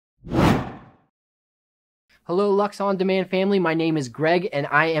Hello, Lux On Demand family. My name is Greg, and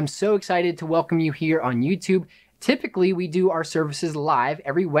I am so excited to welcome you here on YouTube. Typically, we do our services live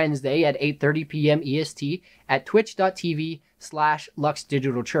every Wednesday at 8:30 p.m. EST at twitch.tv/Lux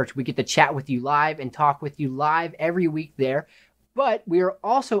Digital Church. We get to chat with you live and talk with you live every week there. But we are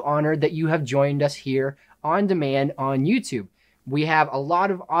also honored that you have joined us here on demand on YouTube. We have a lot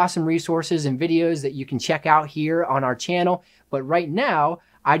of awesome resources and videos that you can check out here on our channel. But right now,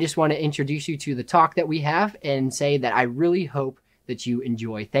 I just want to introduce you to the talk that we have and say that I really hope that you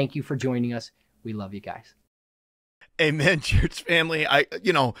enjoy. Thank you for joining us. We love you guys. Amen, church family.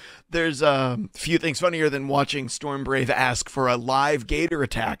 There's a few things funnier than watching Stormbrave ask for a live gator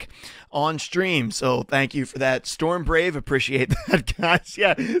attack on stream. So thank you for that, Stormbrave. Appreciate that, guys.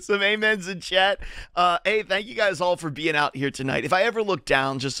 Yeah, some amens in chat. Hey, thank you guys all for being out here tonight. If I ever look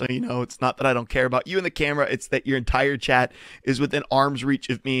down, just so you know, it's not that I don't care about you and the camera. It's that your entire chat is within arm's reach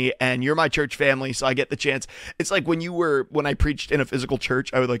of me, and you're my church family, so I get the chance. It's like when I preached in a physical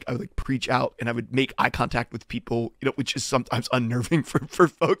church, I would preach out and I would make eye contact with people, which is sometimes unnerving for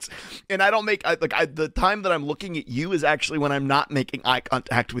folks. And I don't make the time that I'm looking at you is actually when I'm not making eye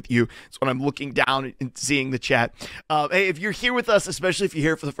contact with you. It's when I'm looking down and seeing the chat. Hey, if you're here with us, especially if you're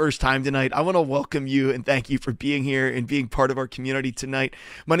here for the first time tonight, I want to welcome you and thank you for being here and being part of our community tonight.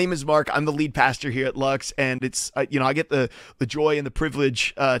 My name is Mark. I'm the lead pastor here at Lux, and it's I get the joy and the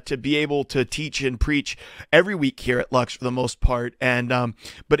privilege to be able to teach and preach every week here at Lux for the most part. And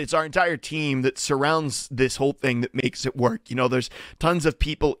but it's our entire team that surrounds this whole thing that makes it work. There's tons of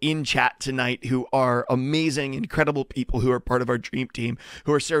people in chat tonight who are amazing, incredible people who are part of our dream team,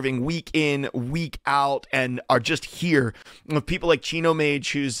 who are serving week in, week out, and are just here. People like Chino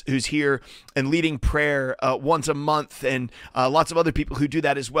Mage, who's here and leading prayer once a month, and lots of other people who do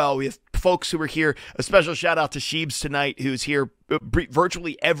that as well. We have folks who are here. A special shout out to Sheebs tonight, who's here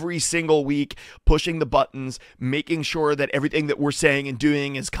virtually every single week, pushing the buttons, making sure that everything that we're saying and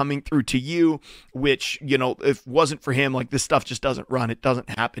doing is coming through to you, which, if it wasn't for him, this stuff just doesn't run. It doesn't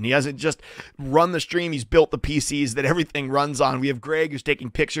happen. He hasn't just run the stream. He's built the PCs that everything runs on. We have Greg, who's taking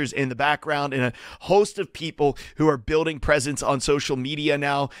pictures in the background, and a host of people who are building presence on social media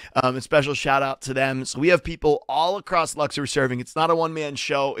now. A special shout out to them. So we have people all across Lux who are serving. It's not a one-man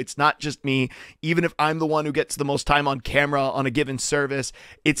show. It's not just me. Even if I'm the one who gets the most time on camera on a given service,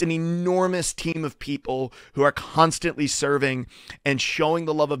 it's an enormous team of people who are constantly serving and showing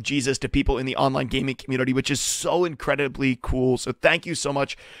the love of Jesus to people in the online gaming community, which is so incredibly cool. So thank you so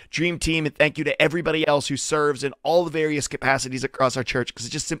much, Dream Team, and thank you to everybody else who serves in all the various capacities across our church, because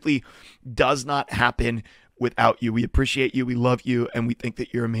it just simply does not happen without you. We appreciate you, we love you, and we think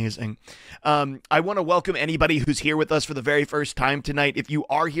that you're amazing. I want to welcome anybody who's here with us for the very first time tonight. If you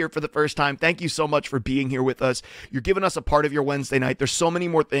are here for the first time, thank you so much for being here with us. You're giving us a part of your Wednesday night. There's so many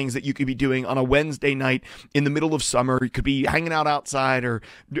more things that you could be doing on a Wednesday night in the middle of summer. You could be hanging out outside or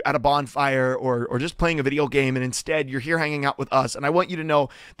at a bonfire or just playing a video game, and instead you're here hanging out with us. And I want you to know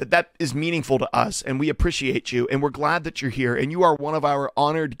that that is meaningful to us, and we appreciate you, and we're glad that you're here, and you are one of our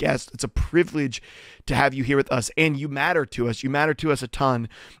honored guests. It's a privilege to have you here with us, and you matter to us. You matter to us a ton,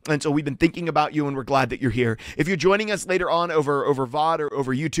 and so we've been thinking about you, and we're glad that you're here. If you're joining us later on over VOD or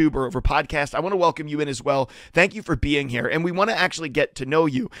over YouTube or over podcast, I want to welcome you in as well. Thank you for being here, and we want to actually get to know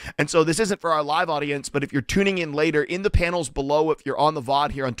you. And so this isn't for our live audience, but if you're tuning in later, in the panels below, if you're on the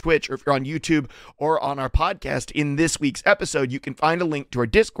VOD here on Twitch, or if you're on YouTube or on our podcast, in this week's episode, you can find a link to our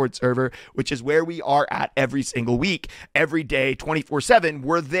Discord server, which is where we are at every single week, every day, 24/7.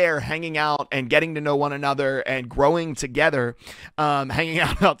 We're there hanging out and getting to know one another and growing together, hanging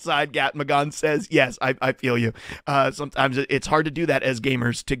out outside. Gat Magan says, yes, I feel you. Sometimes it's hard to do that as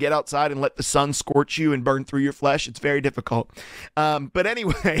gamers, to get outside and let the sun scorch you and burn through your flesh. It's very difficult. But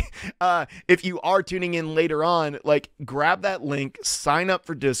anyway, if you are tuning in later on, grab that link, sign up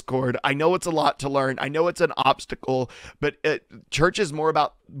for Discord. I know it's a lot to learn. I know it's an obstacle, but church is more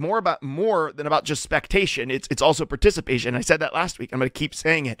than about just spectation. It's also participation. I said that last week. I'm going to keep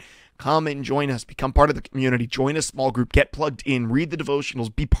saying it. Come and join us, become part of the community, join a small group, get plugged in, read the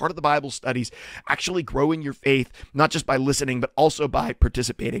devotionals, be part of the Bible studies, actually grow in your faith, not just by listening, but also by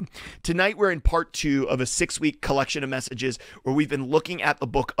participating. Tonight, we're in part 2 of a 6-week collection of messages where we've been looking at the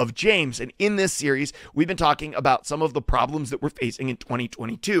book of James. And in this series, we've been talking about some of the problems that we're facing in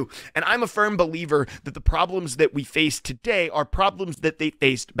 2022. And I'm a firm believer that the problems that we face today are problems that they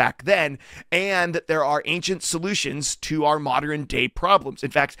faced back then, and that there are ancient solutions to our modern day problems. In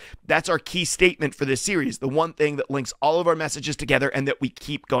fact, That's our key statement for this series, the one thing that links all of our messages together and that we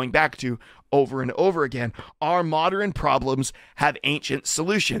keep going back to over and over again. Our modern problems have ancient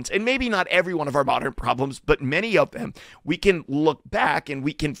solutions. And maybe not every one of our modern problems, but many of them, we can look back and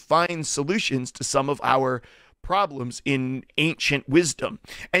we can find solutions to some of our problems in ancient wisdom.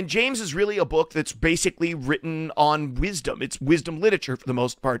 And James is really a book that's basically written on wisdom. It's wisdom literature for the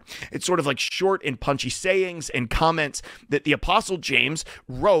most part. It's sort of like short and punchy sayings and comments that the Apostle James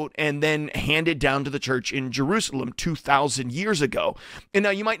wrote and then handed down to the church in Jerusalem 2,000 years ago. And now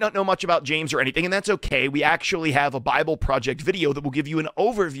you might not know much about James or anything, and that's okay. We actually have a Bible Project video that will give you an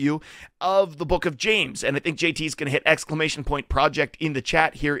overview of the book of James. And I think JT is going to hit !project in the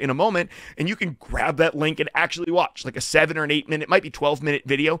chat here in a moment, and you can grab that link and actually watch like a 7 or an 8 minute, it might be 12-minute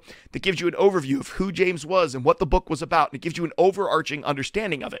video that gives you an overview of who James was and what the book was about. And it gives you an overarching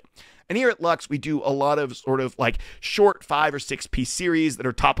understanding of it. And here at Lux, we do a lot of sort of like short 5 or 6 piece series that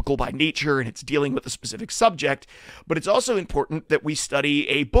are topical by nature, and it's dealing with a specific subject. But it's also important that we study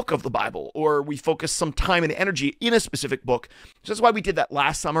a book of the Bible, or we focus some time and energy in a specific book. So that's why we did that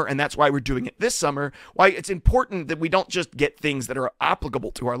last summer, and that's why we're doing it this summer. Why it's important that we don't just get things that are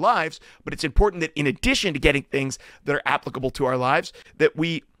applicable to our lives, but it's important that in addition to getting things that are applicable to our lives, that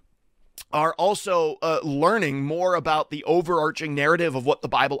we are also learning more about the overarching narrative of what the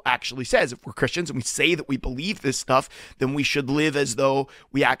Bible actually says. If we're Christians and we say that we believe this stuff, then we should live as though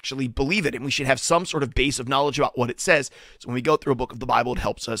we actually believe it, and we should have some sort of base of knowledge about what it says. So when we go through a book of the Bible, it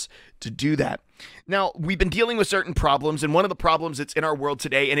helps us to do that. Now, we've been dealing with certain problems, and one of the problems that's in our world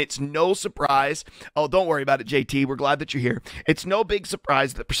today, and it's no surprise, oh, don't worry about it, JT, we're glad that you're here. It's no big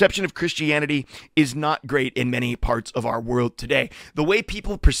surprise that the perception of Christianity is not great in many parts of our world today. The way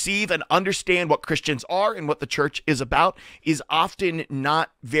people perceive and understand what Christians are and what the church is about is often not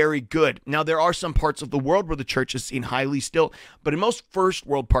very good. Now, there are some parts of the world where the church is seen highly still, but in most first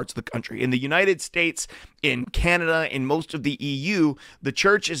world parts of the country, in the United States, in Canada, in most of the EU, the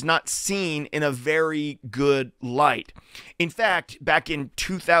church is not seen in a very good light. In fact, back in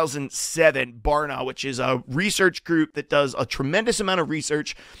 2007, Barna, which is a research group that does a tremendous amount of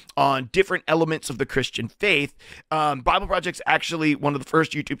research on different elements of the Christian faith, Bible Project's actually one of the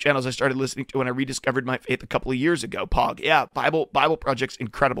first YouTube channels I started listening to when I rediscovered my faith a couple of years ago. Pog, yeah, Bible Project's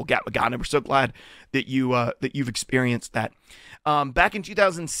incredible. Gatmagan, we're so glad that you've experienced that. Back in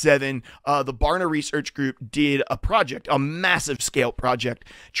 2007, the Barna Research Group did a project, a massive scale project,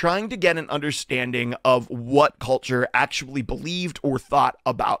 trying to get an understanding of what culture actually believed or thought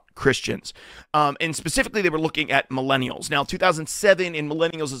about Christians. And specifically, they were looking at millennials. Now, 2007 in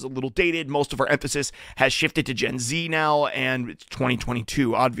millennials is a little dated. Most of our emphasis has shifted to Gen Z now, and it's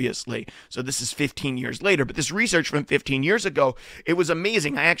 2022, obviously. So this is 15 years later. But this research from 15 years ago, it was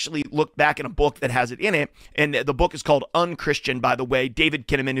amazing. I actually looked back in a book that has it in it, and the book is called Unchristian, by the way. David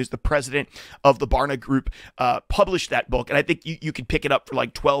Kinnaman, who's the president of the Barna Group, published that book, and I think you could pick it up for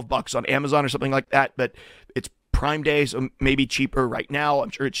like $12 on Amazon or something like that, but it's Prime Day, so maybe cheaper right now. I'm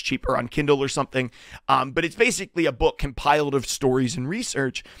sure it's cheaper on Kindle or something. But it's basically a book compiled of stories and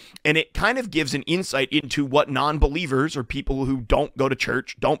research, and it kind of gives an insight into what non-believers or people who don't go to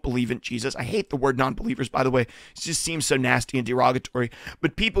church, don't believe in Jesus. I hate the word non-believers, by the way. It just seems so nasty and derogatory.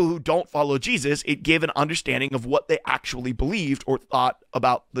 But people who don't follow Jesus, it gave an understanding of what they actually believed or thought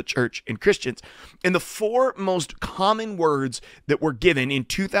about the church and Christians. And the 4 most common words that were given in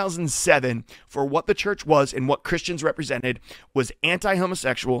 2007 for what the church was and what Christians represented was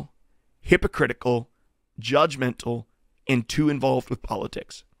anti-homosexual, hypocritical, judgmental, and too involved with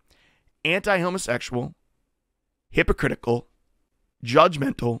politics. Anti-homosexual, hypocritical,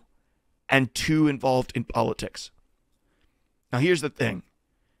 judgmental, and too involved in politics. Now, here's the thing.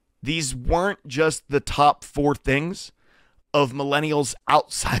 These weren't just the top 4 things of millennials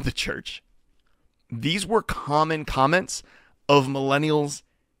outside the church. These were common comments of millennials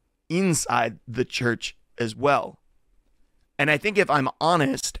inside the church as well. And I think if I'm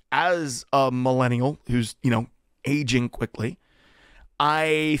honest, as a millennial who's, aging quickly,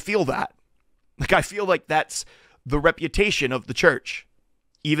 I feel that. I feel like that's the reputation of the church.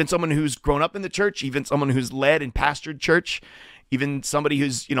 Even someone who's grown up in the church, even someone who's led and pastored church, even somebody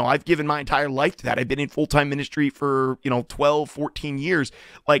who's, I've given my entire life to that. I've been in full-time ministry for, 12, 14 years.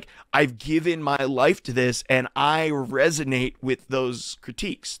 I've given my life to this, and I resonate with those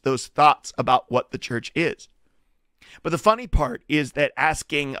critiques, those thoughts about what the church is. But the funny part is that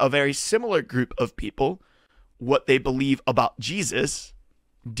asking a very similar group of people what they believe about Jesus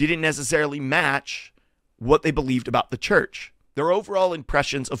didn't necessarily match what they believed about the church. Their overall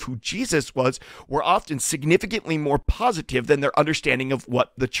impressions of who Jesus was were often significantly more positive than their understanding of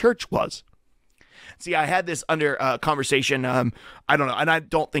what the church was. See, I had this under conversation. I don't know, and I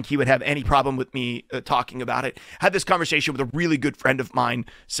don't think he would have any problem with me talking about it. Had this conversation with a really good friend of mine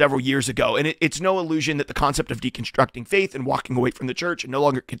several years ago, and it's no illusion that the concept of deconstructing faith and walking away from the church and no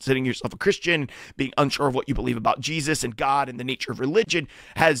longer considering yourself a Christian, being unsure of what you believe about Jesus and God and the nature of religion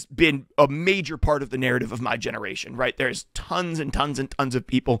has been a major part of the narrative of my generation, right? There's tons and tons and tons of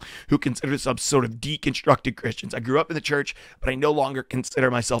people who consider themselves sort of deconstructed Christians. I grew up in the church, but I no longer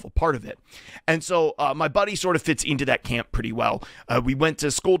consider myself a part of it. And so my buddy sort of fits into that camp pretty well. We went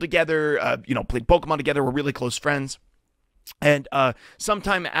to school together, played Pokemon together. We're really close friends. And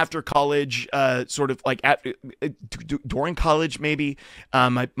sometime after college, during college, maybe,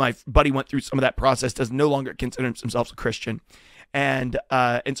 my buddy went through some of that process, does no longer consider himself a Christian. And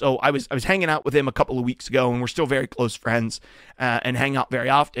so I was hanging out with him a couple of weeks ago, and we're still very close friends and hang out very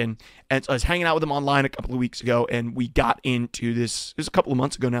often. And so I was hanging out with him online a couple of weeks ago, and we got into this. It was a couple of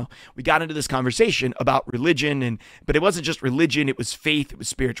months ago now. We got into this conversation about religion, but it wasn't just religion. It was faith. It was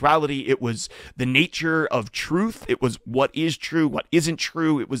spirituality. It was the nature of truth. It was what is true, what isn't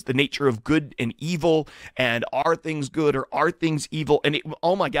true. It was the nature of good and evil, and are things good or are things evil? And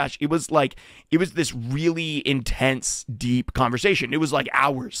oh my gosh, it was this really intense, deep conversation. It was like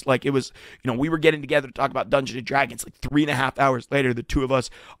hours. Like it was, we were getting together to talk about Dungeons and Dragons. Like 3.5 hours later, the two of us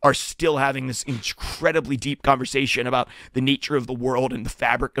are still having this incredibly deep conversation about the nature of the world and the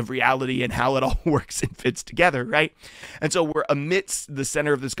fabric of reality and how it all works and fits together, right? And so we're amidst the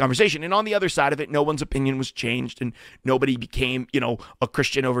center of this conversation. And on the other side of it, no one's opinion was changed and nobody became, a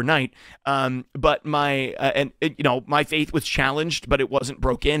Christian overnight. But my faith was challenged, but it wasn't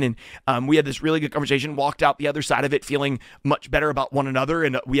broken. And we had this really good conversation, walked out the other side of it feeling much better about one another.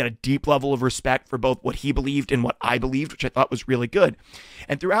 And we had a deep level of respect for both what he believed and what I believed, which I thought was really good.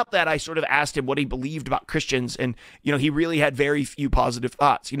 And throughout that, I sort of asked him what he believed about Christians. And, he really had very few positive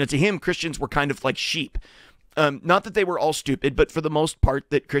thoughts. To him, Christians were kind of like sheep. Not that they were all stupid, but for the most part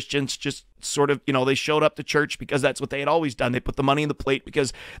that Christians just sort of, they showed up to church because that's what they had always done. They put the money in the plate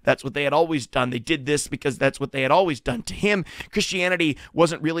because that's what they had always done. They did this because that's what they had always done. To him, Christianity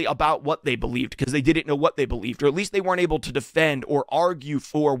wasn't really about what they believed because they didn't know what they believed, or at least they weren't able to defend or argue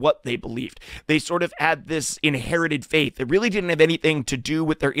for what they believed. They sort of had this inherited faith. It really didn't have anything to do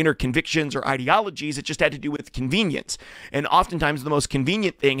with their inner convictions or ideologies. It just had to do with convenience. And oftentimes the most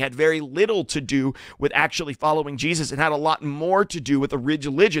convenient thing had very little to do with actually following Jesus and had a lot more to do with a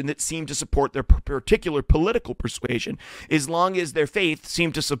religion that seemed to support their particular political persuasion. As long as their faith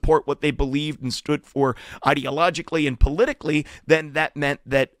seemed to support what they believed and stood for ideologically and politically, then that meant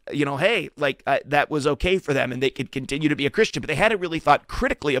that, that was okay for them and they could continue to be a Christian. But they hadn't really thought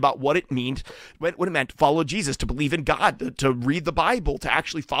critically about what it meant to follow Jesus, to believe in God, to read the Bible, to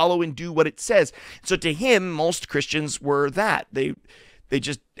actually follow and do what it says. So to him, most Christians were that. They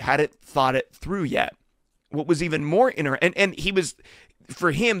just hadn't thought it through yet. What was even more and he was,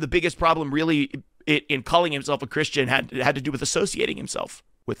 for him, the biggest problem really in calling himself a Christian had to do with associating himself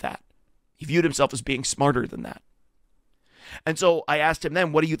with that. He viewed himself as being smarter than that. And so I asked him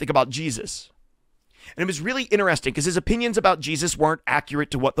then, what do you think about Jesus? And it was really interesting because his opinions about Jesus weren't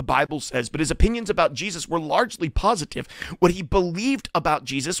accurate to what the Bible says, but his opinions about Jesus were largely positive. What he believed about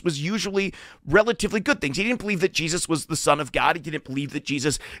Jesus was usually relatively good things. He didn't believe that Jesus was the Son of God. He didn't believe that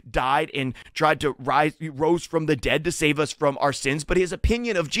Jesus died and tried to rose from the dead to save us from our sins, but his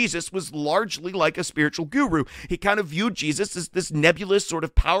opinion of Jesus was largely like a spiritual guru. He kind of viewed Jesus as this nebulous, sort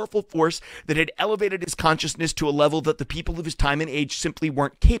of powerful force that had elevated his consciousness to a level that the people of his time and age simply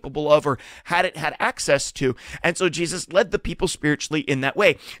weren't capable of or hadn't had access to. And so Jesus led the people spiritually in that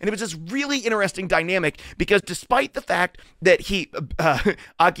way. And it was this really interesting dynamic because despite the fact that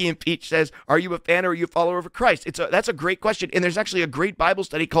Aki and Peach says, are you a fan or are you a follower of Christ? That's a great question. And there's actually a great Bible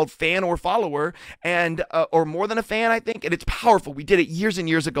study called Fan or Follower, and or More Than a Fan, I think. And it's powerful. We did it years and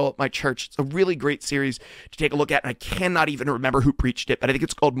years ago at my church. It's a really great series to take a look at. And I cannot even remember who preached it, but I think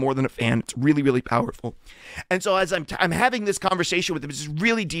it's called More Than a Fan. It's really, really powerful. And so as I'm having this conversation with him, it's this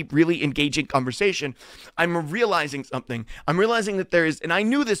really deep, really engaging conversation, I'm realizing something. I'm realizing that there is, and I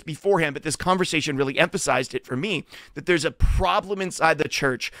knew this beforehand, but this conversation really emphasized it for me, that there's a problem inside the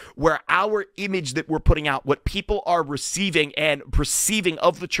church where our image that we're putting out, what people are receiving and perceiving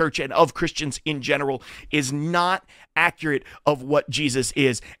of the church and of Christians in general, is not accurate of what Jesus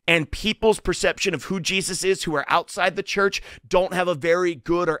is. And people's perception of who Jesus is who are outside the church don't have a very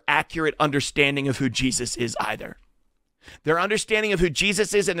good or accurate understanding of who Jesus is either. Their understanding of who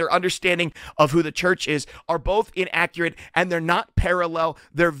Jesus is and their understanding of who the church is are both inaccurate, and they're not parallel.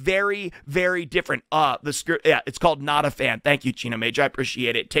 They're very, very different. The script, it's called Not a Fan. Thank you, Gina Mage. I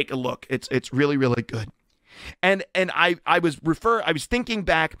appreciate it. Take a look. It's really, really good. And I was thinking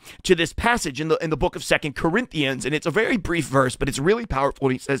back to this passage in the book of 2 Corinthians, and it's a very brief verse, but it's really powerful.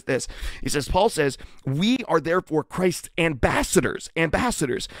 And he says this. Paul says, "We are therefore Christ's ambassadors,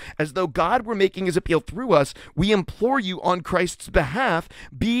 as though God were making his appeal through us. We implore you on Christ's behalf,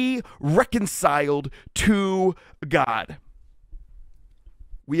 be reconciled to God."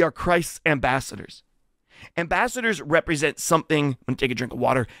 We are Christ's ambassadors. Ambassadors represent something. I'm going to take a drink of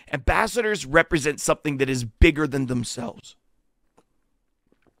water. Ambassadors represent something that is bigger than themselves.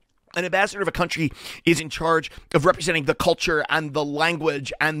 An ambassador of a country is in charge of representing the culture and the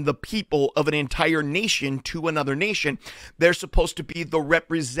language and the people of an entire nation to another nation. They're supposed to be the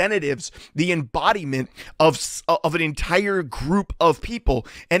representatives, the embodiment of an entire group of people.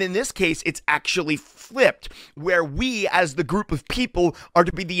 And in this case, it's actually flipped, where we as the group of people are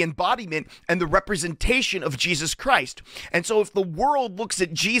to be the embodiment and the representation of Jesus Christ. And so if the world looks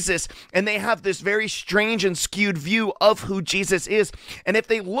at Jesus and they have this very strange and skewed view of who Jesus is, and if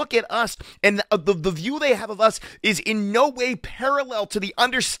they look at us and the view they have of us is in no way parallel to the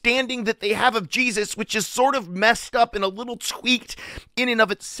understanding that they have of Jesus, which is sort of messed up and a little tweaked in and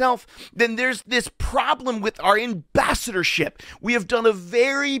of itself, then there's this problem with our ambassadorship. We have done a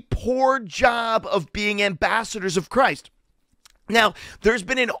very poor job of being ambassadors of Christ. Now, there's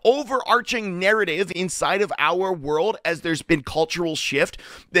been an overarching narrative inside of our world as there's been cultural shift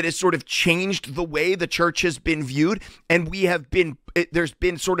that has sort of changed the way the church has been viewed, and there's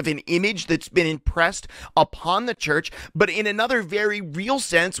been sort of an image that's been impressed upon the church. But in another very real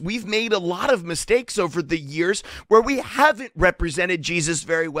sense, we've made a lot of mistakes over the years where we haven't represented Jesus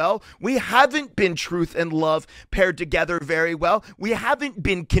very well. We haven't been truth and love paired together very well. We haven't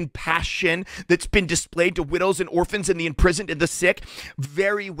been compassion that's been displayed to widows and orphans and the imprisoned and the sick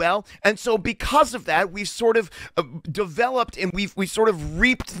very well. And so because of that, we've sort of developed and we sort of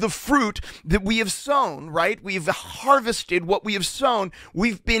reaped the fruit that we have sown, right? We've harvested what we have sown.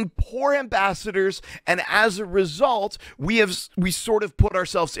 We've been poor ambassadors, and as a result, we sort of put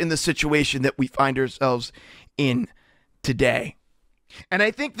ourselves in the situation that we find ourselves in today. And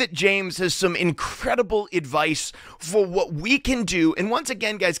I think that James has some incredible advice for what we can do. And once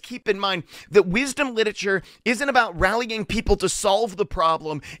again, guys, keep in mind that wisdom literature isn't about rallying people to solve the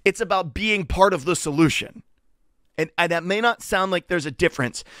problem. It's about being part of the solution. And that may not sound like there's a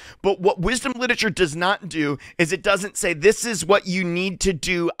difference, but what wisdom literature does not do is it doesn't say this is what you need to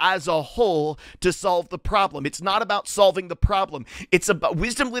do as a whole to solve the problem. It's not about solving the problem.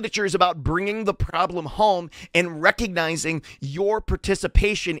 Wisdom literature is about bringing the problem home and recognizing your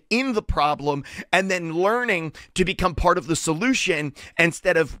participation in the problem and then learning to become part of the solution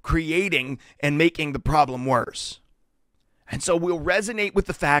instead of creating and making the problem worse. And so we'll resonate with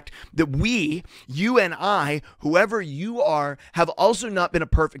the fact that we, you and I, whoever you are, have also not been a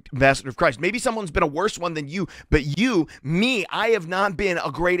perfect ambassador of Christ. Maybe someone's been a worse one than you, but you, me, I have not been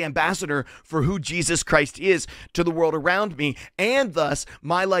a great ambassador for who Jesus Christ is to the world around me, and thus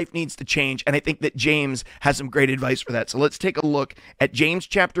my life needs to change. And I think that James has some great advice for that. So let's take a look at James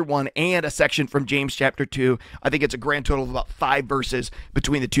chapter 1 and a section from James chapter 2. I think it's a grand total of about 5 verses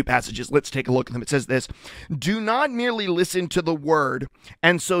between the two passages. Let's take a look at them. It says this: "Do not merely listen to the word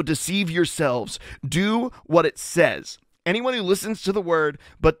and so deceive yourselves. Do what it says. Anyone who listens to the word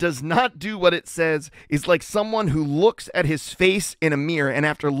but does not do what it says is like someone who looks at his face in a mirror and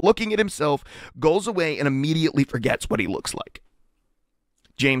after looking at himself goes away and immediately forgets what he looks like."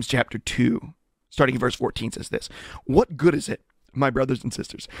 James chapter 2, starting in verse 14, says this: "What good is it, my brothers and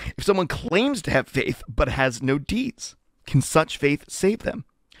sisters, if someone claims to have faith but has no deeds? Can such faith save them?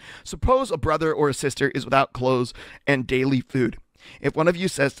 Suppose a brother or a sister is without clothes and daily food. If one of you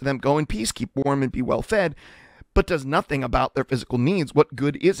says to them, 'Go in peace, keep warm and be well fed,' but does nothing about their physical needs, what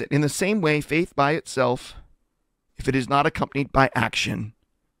good is it? In the same way, faith by itself, if it is not accompanied by action,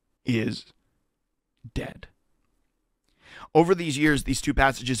 is dead." Over these years, these two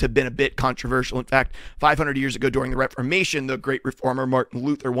passages have been a bit controversial. In fact, 500 years ago during the Reformation, the great reformer Martin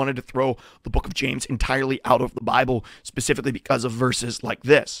Luther wanted to throw the book of James entirely out of the Bible, specifically because of verses like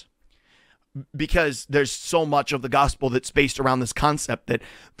this. Because there's so much of the gospel that's based around this concept that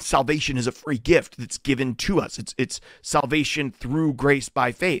salvation is a free gift that's given to us. It's salvation through grace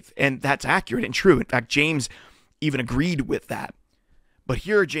by faith. And that's accurate and true. In fact, James even agreed with that. But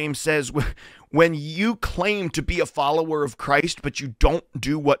here James says, when you claim to be a follower of Christ, but you don't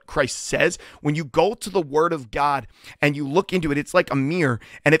do what Christ says, when you go to the Word of God and you look into it, it's like a mirror.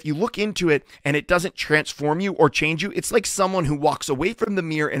 And if you look into it and it doesn't transform you or change you, it's like someone who walks away from the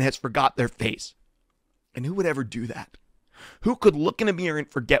mirror and has forgot their face. And who would ever do that? Who could look in a mirror and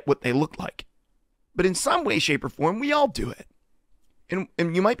forget what they look like? But in some way, shape, or form, we all do it.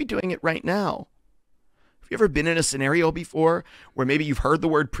 And you might be doing it right now. you ever been in a scenario before where maybe you've heard the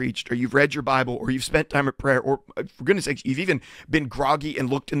word preached, or you've read your Bible, or you've spent time at prayer, or for goodness sakes, you've even been groggy and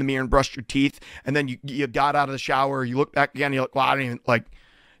looked in the mirror and brushed your teeth, and then you got out of the shower, you look back again, and you're like, well, I don't even, like,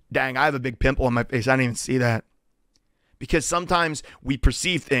 dang, I have a big pimple on my face. I didn't even see that. Because sometimes we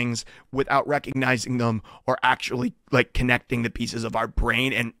perceive things without recognizing them, or actually like connecting the pieces of our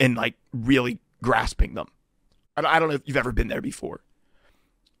brain and like really grasping them. I don't know if you've ever been there before.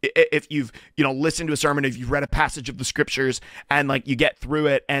 If you've, listened to a sermon, if you've read a passage of the scriptures and like you get through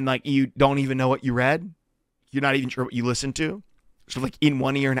it and like you don't even know what you read, you're not even sure what you listened to, sort of like in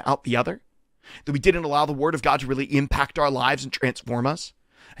one ear and out the other, that we didn't allow the word of God to really impact our lives and transform us.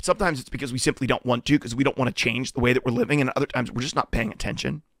 And sometimes it's because we simply don't want to, because we don't want to change the way that we're living. And other times we're just not paying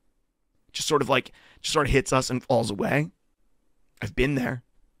attention. Just sort of hits us and falls away. I've been there.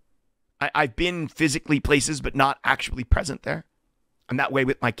 I've been physically places, but not actually present there. I'm that way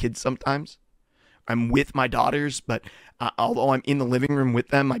with my kids sometimes. I'm with my daughters, but although I'm in the living room with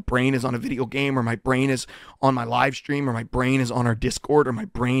them, my brain is on a video game, or my brain is on my live stream, or my brain is on our Discord, or my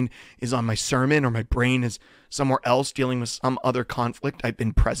brain is on my sermon, or my brain is somewhere else dealing with some other conflict. I've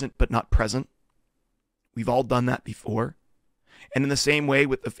been present, but not present. We've all done that before. And in the same way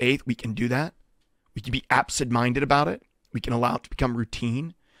with the faith, we can do that. We can be absent-minded about it. We can allow it to become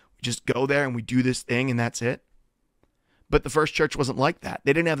routine. We just go there and we do this thing and that's it. But the first church wasn't like that.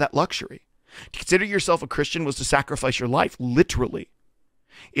 They didn't have that luxury. To consider yourself a Christian was to sacrifice your life, literally.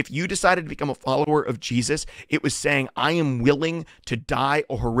 If you decided to become a follower of Jesus, it was saying, I am willing to die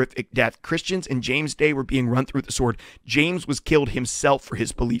a horrific death. Christians in James' day were being run through with the sword. James was killed himself for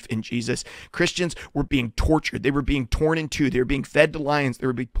his belief in Jesus. Christians were being tortured. They were being torn in two. They were being fed to lions. They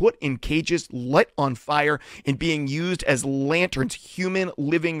were being put in cages, lit on fire, and being used as lanterns, human,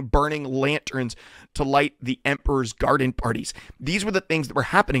 living, burning lanterns to light the emperor's garden parties. These were the things that were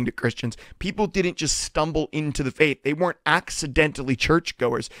happening to Christians. People didn't just stumble into the faith. They weren't accidentally churchgoers.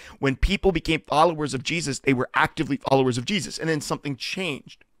 When people became followers of Jesus, they were actively followers of Jesus. And then something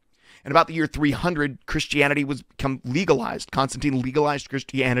changed. And about the year 300, Christianity was become legalized. Constantine legalized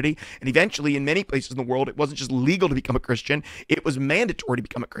Christianity. And eventually, in many places in the world, it wasn't just legal to become a Christian, it was mandatory to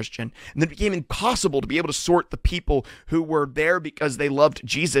become a Christian. And then it became impossible to be able to sort the people who were there because they loved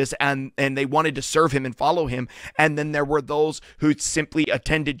Jesus and they wanted to serve him and follow him. And then there were those who simply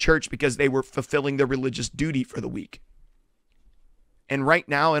attended church because they were fulfilling their religious duty for the week. And right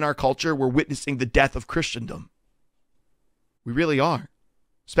now in our culture, we're witnessing the death of Christendom. We really are.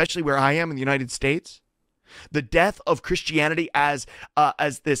 Especially where I am in the United States. The death of Christianity as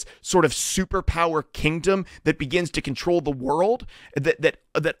this sort of superpower kingdom that begins to control the world,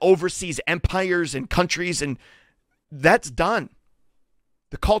 that oversees empires and countries, and that's done.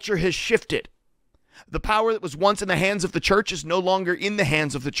 The culture has shifted. The power that was once in the hands of the church is no longer in the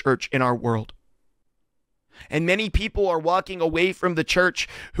hands of the church in our world. And many people are walking away from the church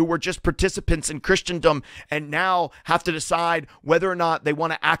who were just participants in Christendom and now have to decide whether or not they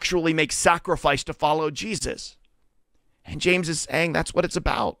want to actually make sacrifice to follow Jesus. And James is saying that's what it's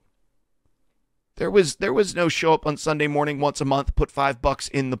about. There was no show up on Sunday morning once a month, put $5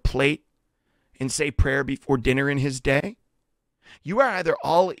 in the plate and say prayer before dinner in his day. You are either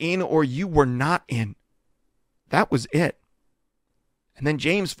all in or you were not in. That was it. And then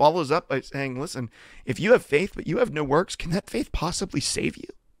James follows up by saying, listen, if you have faith but you have no works, can that faith possibly save you?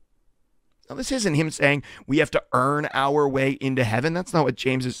 Now, this isn't him saying we have to earn our way into heaven. That's not what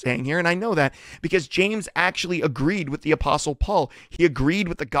James is saying here. And I know that because James actually agreed with the Apostle Paul. He agreed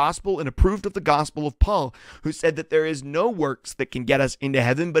with the gospel and approved of the gospel of Paul, who said that there is no works that can get us into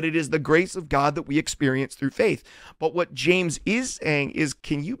heaven, but it is the grace of God that we experience through faith. But what James is saying is,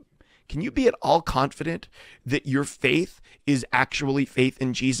 can you be at all confident that your faith is actually faith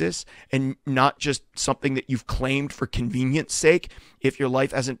in Jesus and not just something that you've claimed for convenience sake? If your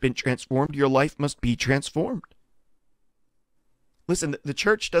life hasn't been transformed, your life must be transformed. Listen, the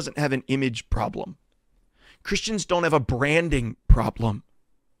church doesn't have an image problem. Christians don't have a branding problem.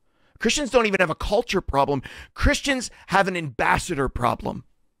 Christians don't even have a culture problem. Christians have an ambassador problem.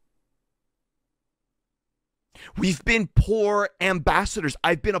 We've been poor ambassadors.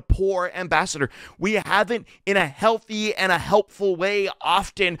 I've been a poor ambassador. We haven't, in a healthy and a helpful way,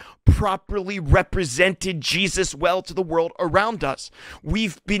 often properly represented Jesus well to the world around us.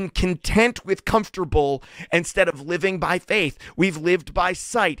 We've been content with comfortable instead of living by faith. We've lived by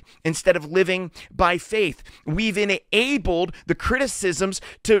sight instead of living by faith. We've enabled the criticisms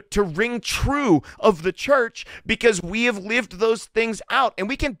to ring true of the church because we have lived those things out. And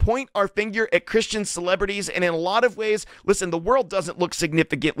we can point our finger at Christian celebrities and And in a lot of ways, listen, the world doesn't look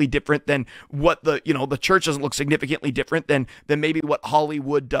significantly different than what the church doesn't look significantly different than maybe what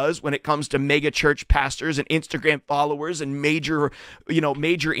Hollywood does when it comes to mega church pastors and Instagram followers and major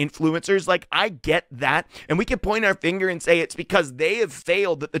influencers. Like, I get that. And we can point our finger and say it's because they have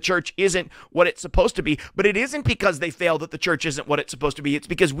failed that the church isn't what it's supposed to be. But it isn't because they failed that the church isn't what it's supposed to be. It's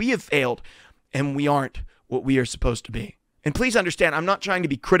because we have failed and we aren't what we are supposed to be. And please understand, I'm not trying to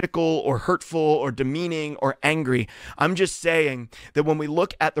be critical or hurtful or demeaning or angry. I'm just saying that when we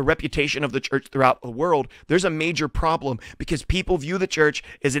look at the reputation of the church throughout the world, there's a major problem because people view the church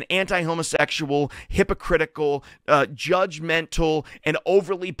as an anti-homosexual, hypocritical, judgmental, and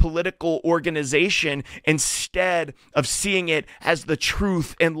overly political organization instead of seeing it as the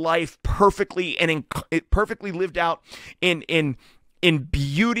truth and life perfectly lived out in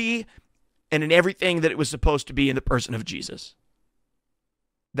beauty and in everything that it was supposed to be in the person of Jesus.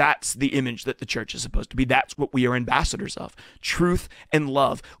 That's the image that the church is supposed to be. That's what we are ambassadors of. Truth and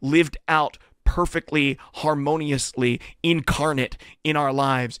love lived out perfectly, harmoniously, incarnate in our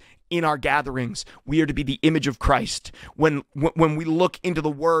lives, in our gatherings. We are to be the image of Christ. When we look into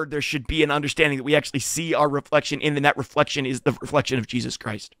the Word, there should be an understanding that we actually see our reflection in, and that reflection is the reflection of Jesus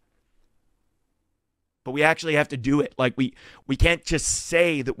Christ. But we actually have to do it. Like, we can't just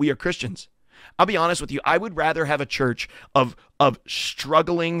say that we are Christians. I'll be honest with you. I would rather have a church of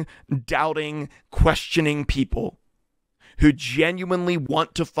struggling, doubting, questioning people who genuinely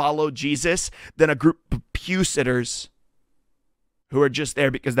want to follow Jesus than a group of pew sitters who are just there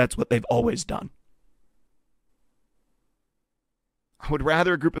because that's what they've always done. I would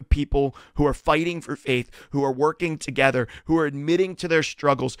rather a group of people who are fighting for faith, who are working together, who are admitting to their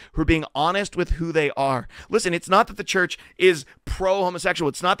struggles, who are being honest with who they are. Listen, it's not that the church is pro-homosexual.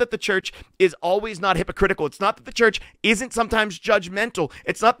 It's not that the church is always not hypocritical. It's not that the church isn't sometimes judgmental.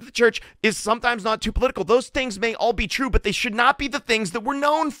 It's not that the church is sometimes not too political. Those things may all be true, but they should not be the things that we're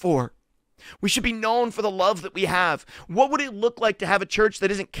known for. We should be known for the love that we have. What would it look like to have a church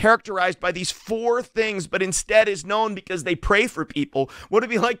that isn't characterized by these four things, but instead is known because they pray for people? What would it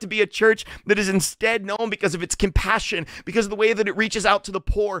be like to be a church that is instead known because of its compassion, because of the way that it reaches out to the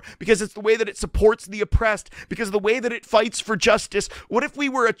poor, because it's the way that it supports the oppressed, because of the way that it fights for justice? What if we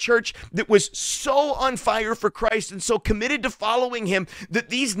were a church that was so on fire for Christ and so committed to following him that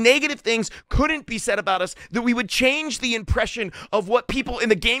these negative things couldn't be said about us, that we would change the impression of what people in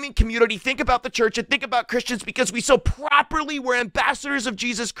the gaming community think about the church and think about Christians, because we so properly were ambassadors of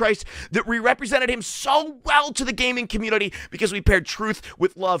Jesus Christ, that we represented him so well to the gaming community because we paired truth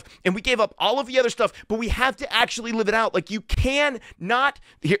with love, and we gave up all of the other stuff, but we have to actually live it out. Like, you can not,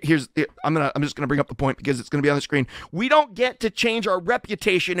 I'm just gonna bring up the point because it's gonna be on the screen. We don't get to change our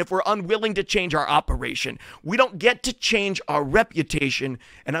reputation if we're unwilling to change our operation. We don't get to change our reputation.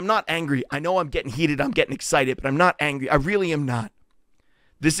 And I'm not angry. I know I'm getting heated, I'm getting excited, but I'm not angry. I really am not.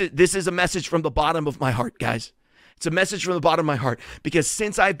 This is a message from the bottom of my heart, guys. It's a message from the bottom of my heart, because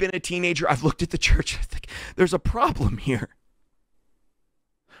since I've been a teenager, I've looked at the church. I think there's a problem here.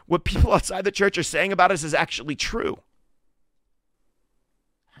 What people outside the church are saying about us is actually true.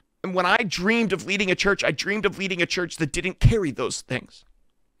 And when I dreamed of leading a church, I dreamed of leading a church that didn't carry those things,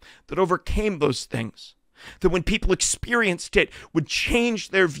 that overcame those things, that when people experienced it would change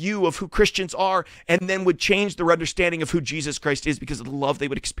their view of who Christians are, and then would change their understanding of who Jesus Christ is because of the love they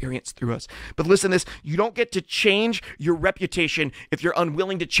would experience through us. But listen to this, you don't get to change your reputation if you're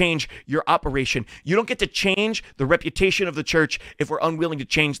unwilling to change your operation. You don't get to change the reputation of the church if we're unwilling to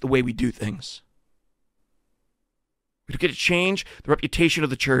change the way we do things. We don't get to change the reputation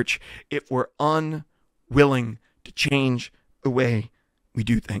of the church if we're unwilling to change the way we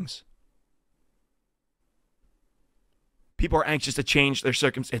do things. People are anxious to change their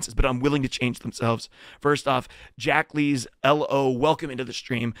circumstances, but unwilling to change themselves. First off, Jack Lee's LO, welcome into the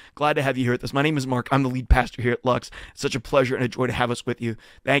stream. Glad to have you here with us. My name is Mark. I'm the lead pastor here at Lux. It's such a pleasure and a joy to have us with you.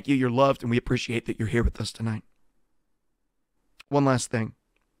 Thank you. You're loved, and we appreciate that you're here with us tonight. One last thing.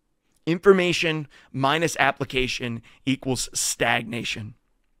 Information minus application equals stagnation.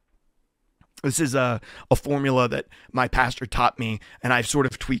 This is a formula that my pastor taught me, and I've sort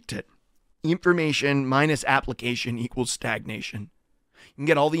of tweaked it. Information minus application equals stagnation. You can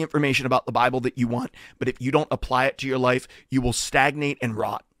get all the information about the Bible that you want, but if you don't apply it to your life, you will stagnate and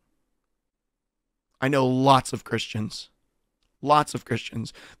rot. I know lots of Christians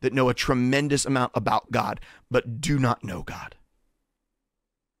that know a tremendous amount about God, but do not know God.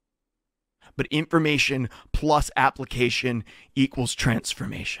 But information plus application equals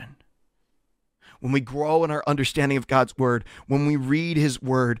transformation. when we grow in our understanding of God's word, when we read his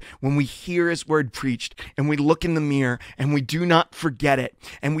word, when we hear his word preached, and we look in the mirror and we do not forget it,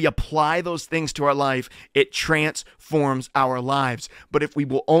 and we apply those things to our life, it transforms our lives. But if we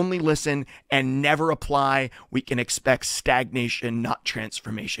will only listen and never apply, we can expect stagnation, not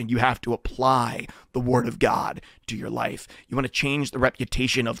transformation. You have to apply the word of God to your life. You want to change the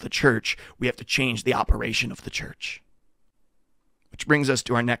reputation of the church, we have to change the operation of the church. Which brings us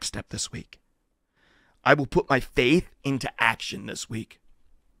to our next step this week. I will put my faith into action this week.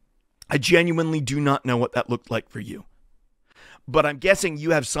 I genuinely do not know what that looked like for you, but I'm guessing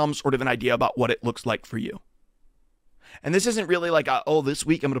you have some sort of an idea about what it looks like for you. And this isn't really like, oh, this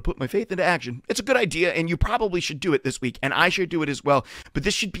week I'm going to put my faith into action. It's a good idea, and you probably should do it this week, and I should do it as well. But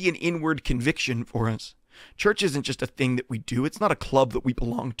this should be an inward conviction for us. Church isn't just a thing that we do. It's not a club that we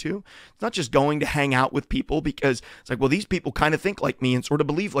belong to. It's not just going to hang out with people because it's like, well, these people kind of think like me and sort of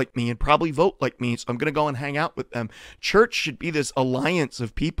believe like me and probably vote like me, so I'm going to go and hang out with them. Church should be this alliance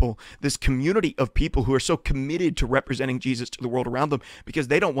of people, this community of people who are so committed to representing Jesus to the world around them because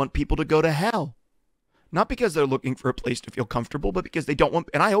they don't want people to go to hell. Not because they're looking for a place to feel comfortable, but because they don't want,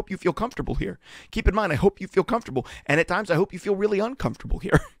 and I hope you feel comfortable here. Keep in mind, I hope you feel comfortable. And at times, I hope you feel really uncomfortable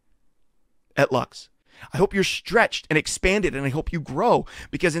here at Lux. I hope you're stretched and expanded, and I hope you grow,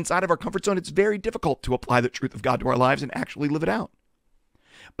 because inside of our comfort zone, it's very difficult to apply the truth of God to our lives and actually live it out.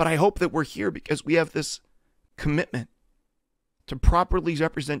 But I hope that we're here because we have this commitment to properly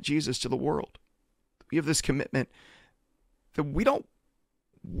represent Jesus to the world. We have this commitment that we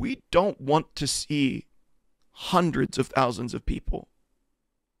don't want to see hundreds of thousands of people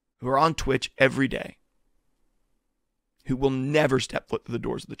who are on Twitch every day, who will never step foot through the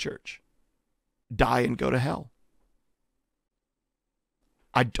doors of the church, die and go to hell.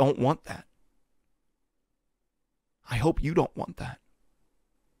 I don't want that. I hope you don't want that.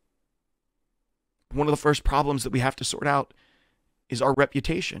 One of the first problems that we have to sort out is our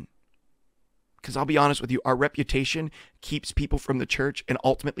reputation. Because I'll be honest with you, our reputation keeps people from the church and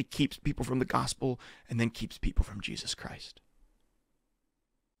ultimately keeps people from the gospel and then keeps people from Jesus Christ.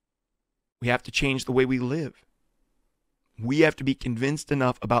 We have to change the way we live. We have to be convinced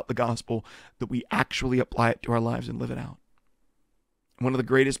enough about the gospel that we actually apply it to our lives and live it out. One of the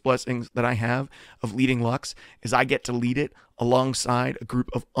greatest blessings that I have of leading Lux is I get to lead it alongside a group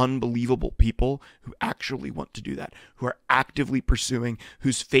of unbelievable people who actually want to do that, who are actively pursuing,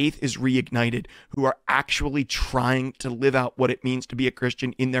 whose faith is reignited, who are actually trying to live out what it means to be a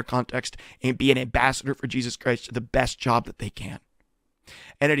Christian in their context and be an ambassador for Jesus Christ to the best job that they can.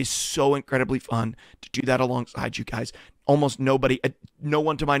 And it is so incredibly fun to do that alongside you guys. Almost no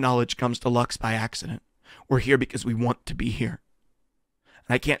one to my knowledge comes to Lux by accident. We're here because we want to be here.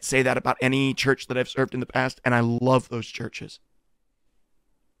 And I can't say that about any church that I've served in the past, and I love those churches.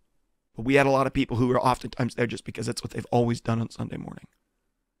 But we had a lot of people who were oftentimes there just because that's what they've always done on Sunday morning.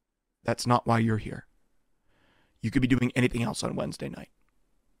 That's not why you're here. You could be doing anything else on Wednesday night.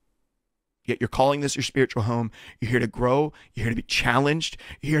 Yet you're calling this your spiritual home. You're here to grow. You're here to be challenged.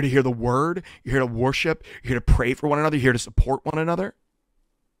 You're here to hear the word. You're here to worship. You're here to pray for one another. You're here to support one another.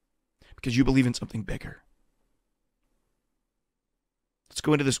 Because you believe in something bigger. Let's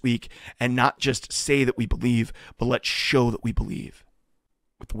go into this week and not just say that we believe, but let's show that we believe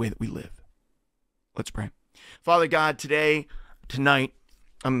with the way that we live. Let's pray. Father God, tonight,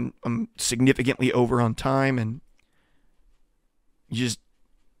 I'm significantly over on time, and you just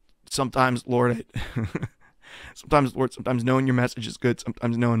sometimes, Lord, sometimes knowing your message is good.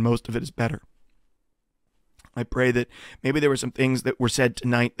 Sometimes knowing most of it is better. I pray that maybe there were some things that were said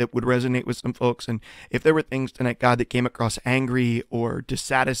tonight that would resonate with some folks. And if there were things tonight, God, that came across angry or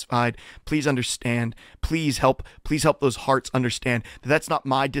dissatisfied, please understand. Please help those hearts understand that that's not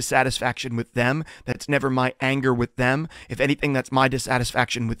my dissatisfaction with them. That's never my anger with them. If anything, that's my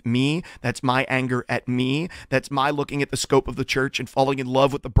dissatisfaction with me. That's my anger at me. That's my looking at the scope of the church and falling in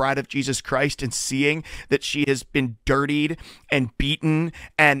love with the bride of Jesus Christ and seeing that she has been dirtied and beaten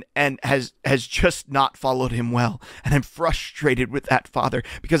and has just not followed him well. And I'm frustrated with that, Father,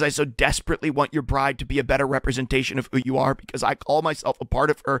 because I so desperately want your bride to be a better representation of who you are, because I call myself a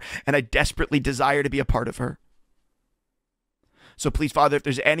part of her and I desperately desire to be a part of her. So please, Father, if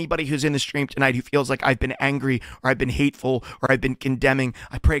there's anybody who's in the stream tonight who feels like I've been angry or I've been hateful or I've been condemning,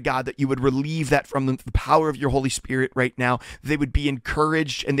 I pray, God, that you would relieve that from them through the power of your Holy Spirit right now. They would be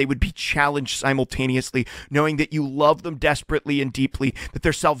encouraged and they would be challenged simultaneously, knowing that you love them desperately and deeply, that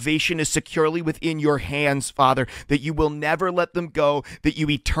their salvation is securely within your hands, Father, that you will never let them go, that you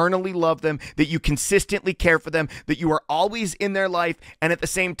eternally love them, that you consistently care for them, that you are always in their life, and at the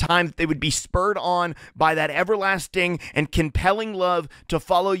same time, that they would be spurred on by that everlasting and compelling in love to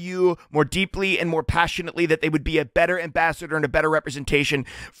follow you more deeply and more passionately, that they would be a better ambassador and a better representation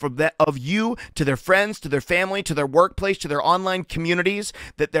of you to their friends, to their family, to their workplace, to their online communities,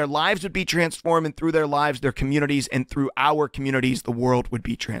 that their lives would be transformed, and through their lives, their communities, and through our communities, the world would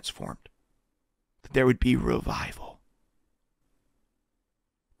be transformed. That there would be revival.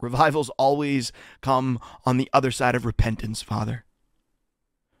 Revivals always come on the other side of repentance, Father.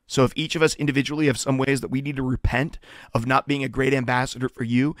 So if each of us individually have some ways that we need to repent of not being a great ambassador for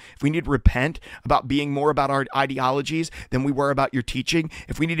you, if we need to repent about being more about our ideologies than we were about your teaching,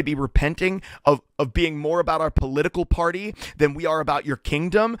 if we need to be repenting of being more about our political party than we are about your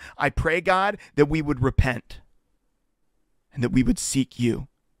kingdom, I pray, God, that we would repent and that we would seek you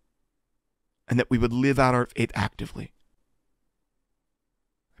and that we would live out our faith actively.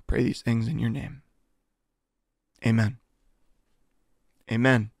 I pray these things in your name. Amen.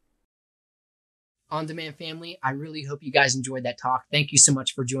 Amen. On Demand family, I really hope you guys enjoyed that talk. Thank you so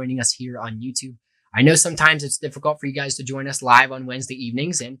much for joining us here on YouTube. I know sometimes it's difficult for you guys to join us live on Wednesday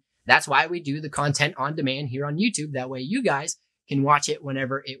evenings, and that's why we do the content on demand here on YouTube. That way you guys can watch it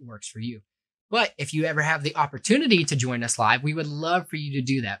whenever it works for you. But if you ever have the opportunity to join us live, we would love for you to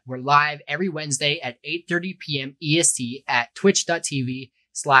do that. We're live every Wednesday at 8:30 p.m. EST at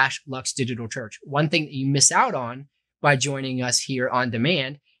twitch.tv/Lux Digital Church. One thing that you miss out on by joining us here on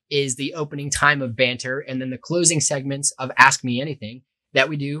demand is the opening time of banter and then the closing segments of Ask Me Anything that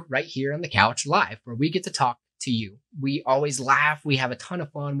we do right here on the couch live, where we get to talk to you. We always laugh. We have a ton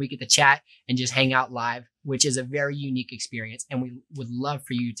of fun. We get to chat and just hang out live, which is a very unique experience. And we would love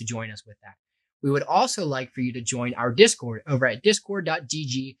for you to join us with that. We would also like for you to join our Discord over at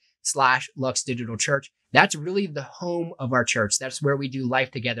discord.gg/Lux Digital Church. That's really the home of our church. That's where we do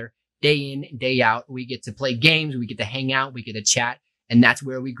life together day in, day out. We get to play games. We get to hang out. We get to chat. And that's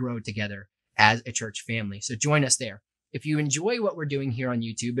where we grow together as a church family. So join us there. If you enjoy what we're doing here on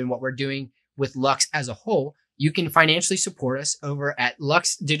YouTube and what we're doing with Lux as a whole, you can financially support us over at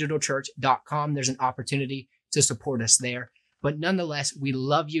luxdigitalchurch.com. There's an opportunity to support us there. But nonetheless, we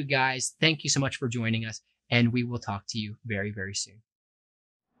love you guys. Thank you so much for joining us, and we will talk to you very, very soon.